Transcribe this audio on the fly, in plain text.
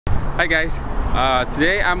Hi guys,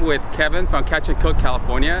 today I'm with Kevin from Catch and Cook,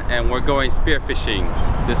 California, and we're going spearfishing.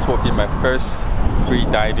 This will be my first free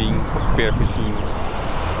diving spearfishing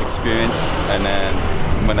experience, and then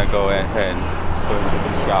I'm gonna go ahead and go into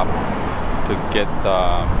the shop to get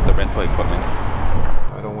the rental equipment.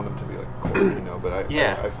 I don't want them to be like cold, you know, but I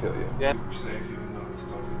feel you. Yeah. Super safe even though it's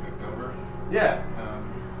still a bit cover. Yeah.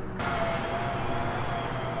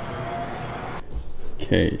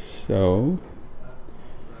 Okay, so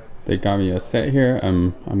they got me a set here.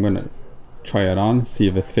 I'm gonna try it on, see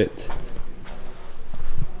if it fits.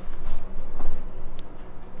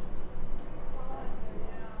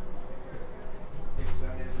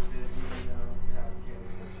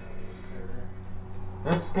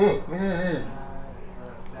 That's good.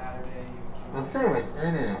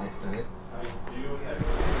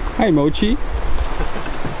 Hi, Mochi.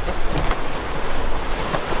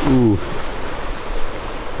 Ooh,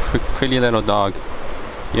 pretty little dog.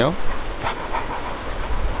 Yo.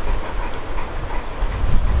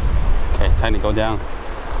 Okay, time to go down.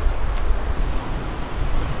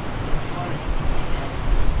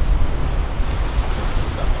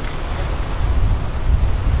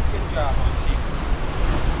 Good job, Mochi.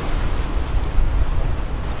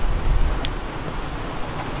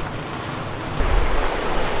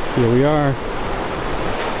 Here we are.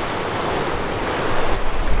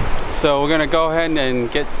 So we're gonna go ahead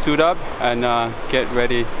and get suited up and get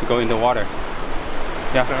ready to go in the water.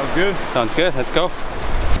 Yeah. Sounds good. Sounds good. Let's go.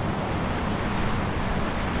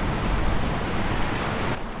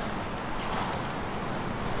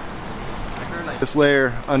 This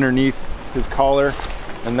layer underneath his collar,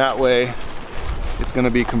 and that way it's going to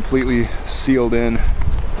be completely sealed in.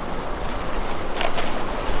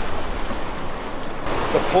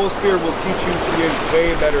 The pole spear will teach you to be a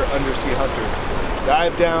way better undersea hunter.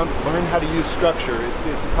 Dive down, learn how to use structure. It's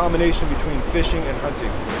a combination between fishing and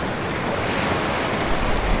hunting.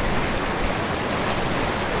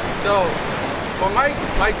 So, for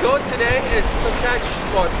my goal today is to catch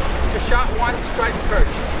to shot one striped perch.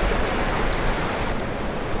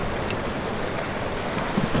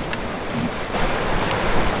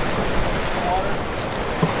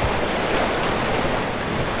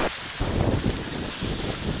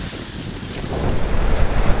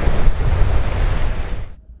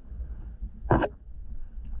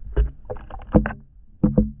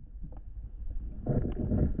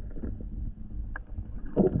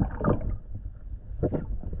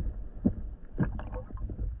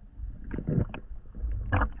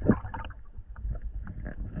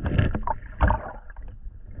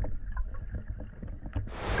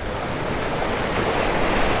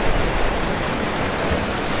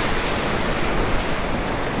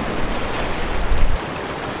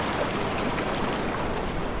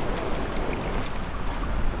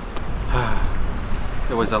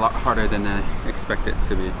 It was a lot harder than I expected it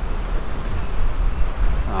to be.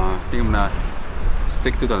 I think I'm gonna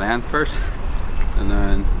stick to the land first, and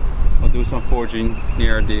then I'll do some foraging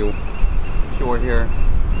near the shore here,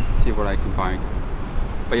 see what I can find.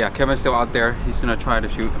 But yeah, Kevin's still out there. He's gonna try to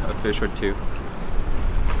shoot a fish or two.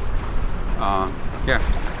 Yeah.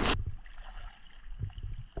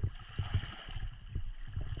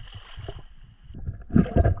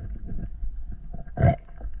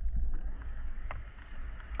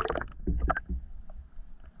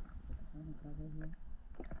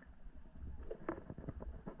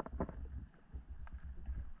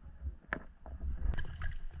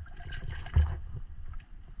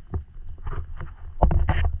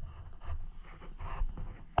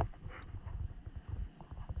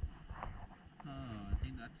 I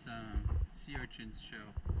think that's sea urchin's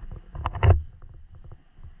shell.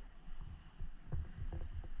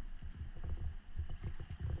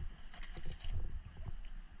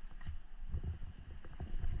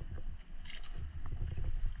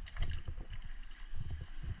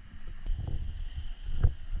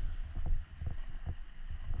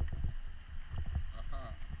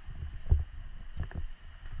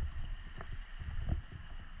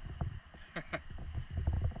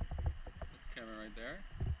 That's Kevin right there.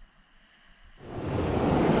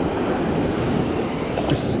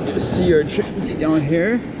 Sea urchins down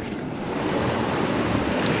here.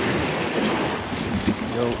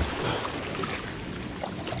 Yo.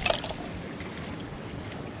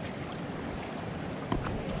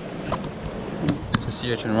 There's a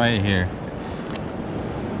sea urchin right here.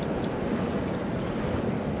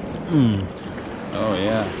 Oh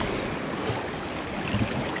yeah.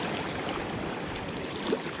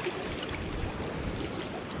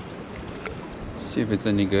 See if it's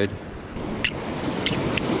any good.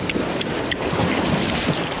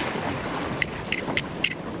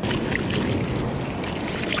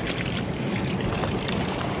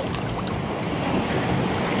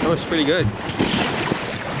 was pretty good.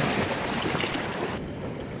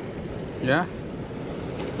 Yeah?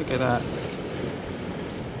 Look at that.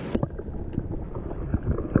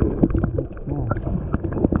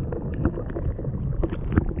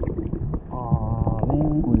 Oh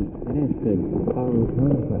man, it is big.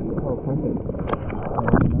 Oh, perfect.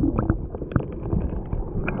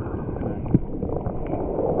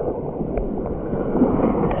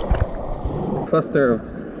 Cluster of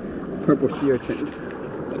purple sea urchins.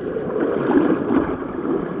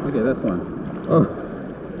 Look at this one. Oh,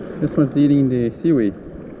 this one's eating the seaweed.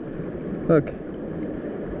 Look.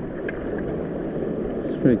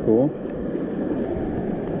 It's pretty cool.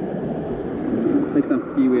 Take some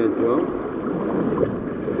seaweed as well.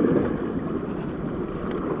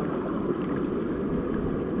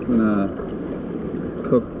 I'm gonna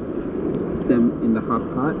cook them in the hot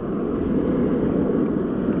pot.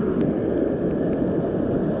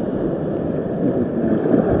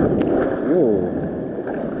 Oh.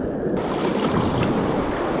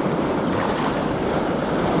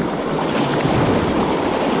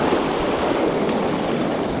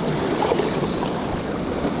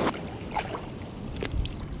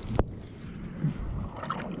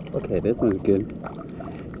 Okay, this one's good.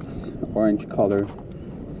 Orange color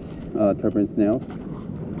turban snails.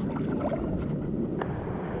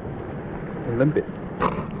 Limpet.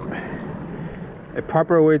 A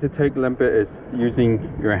proper way to take limpet is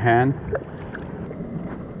using your hand.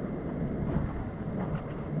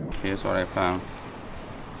 Here's what I found.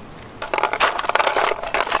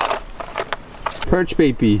 Perch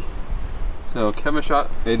baby. So Kevin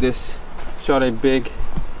shot a big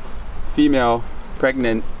female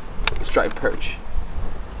pregnant striped perch.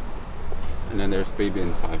 And then there's baby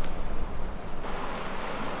inside.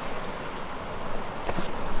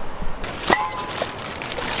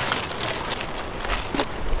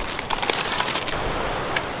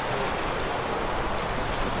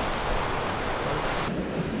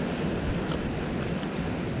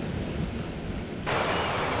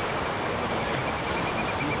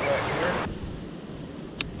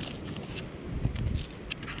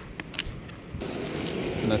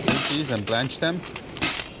 And take these and blanch them.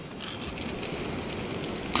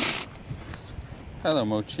 Hello,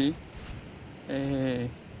 Mochi. Hey.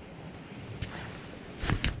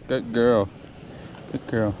 Good girl. Good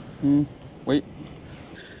girl. Wait.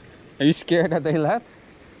 Are you scared that they left?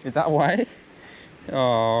 Is that why?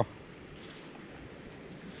 Oh.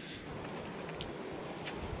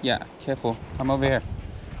 Yeah, careful. Come over here.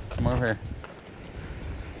 Come over here.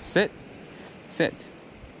 Sit. Sit.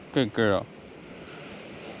 Good girl.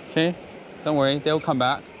 Okay, don't worry, they'll come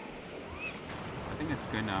back. I think it's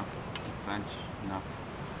good now. Blanch enough.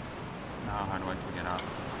 Now how do I take it out?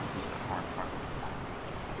 This is the hard part.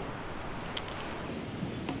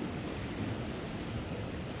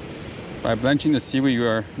 By blanching the seaweed,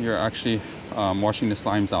 you're actually washing the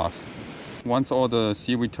slimes off. Once all the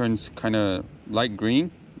seaweed turns kind of light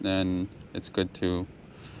green, then it's good to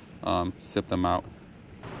sift them out.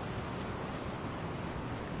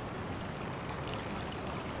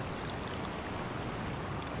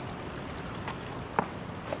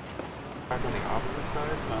 Back on the opposite side,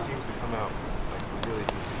 it seems to come out like really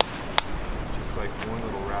easy. Just like one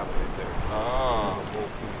little wrap right there. Oh. The whole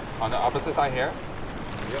piece. On the opposite side here?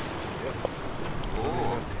 Yep. Oh. You don't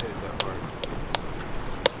have to hit it that hard.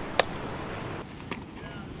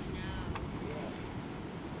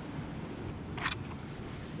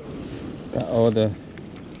 Got all the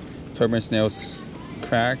turban snails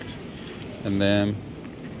cracked, and then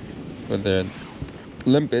for the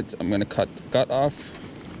limpets, I'm gonna cut the gut off.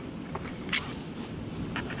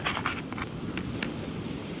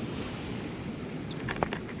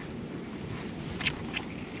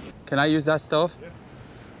 Can I use that stove? Yeah.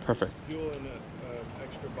 Perfect. Fuel in an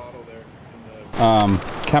extra bottle there.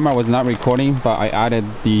 Camera was not recording, but I added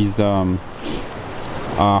these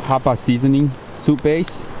Hotpot seasoning soup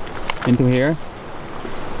base into here.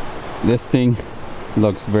 This thing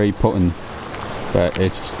looks very potent, but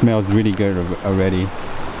it smells really good already.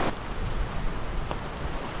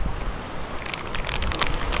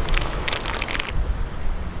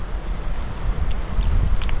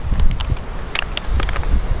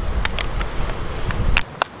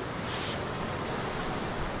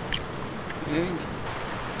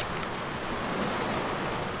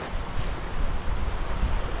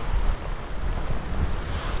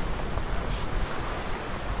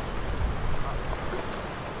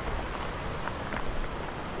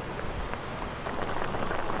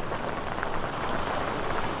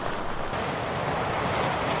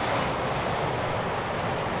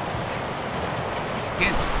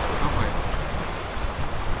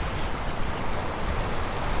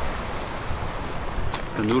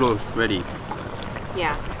 The noodles ready.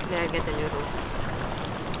 Yeah, gotta get the noodles.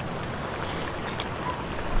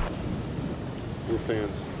 We're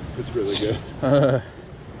fans. It's really good. Alright,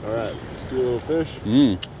 let's do a little fish.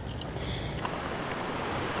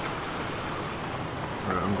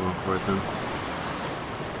 Alright, I'm going for it then.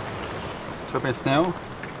 Serpent snail.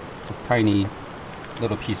 It's a tiny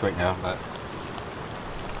little piece right now, but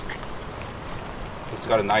it's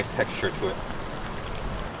got a nice texture to it.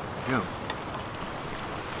 Yeah.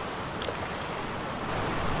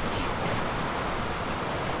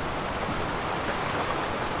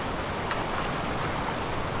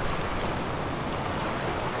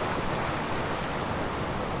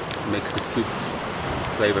 Makes the soup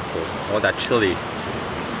flavorful. All that chili.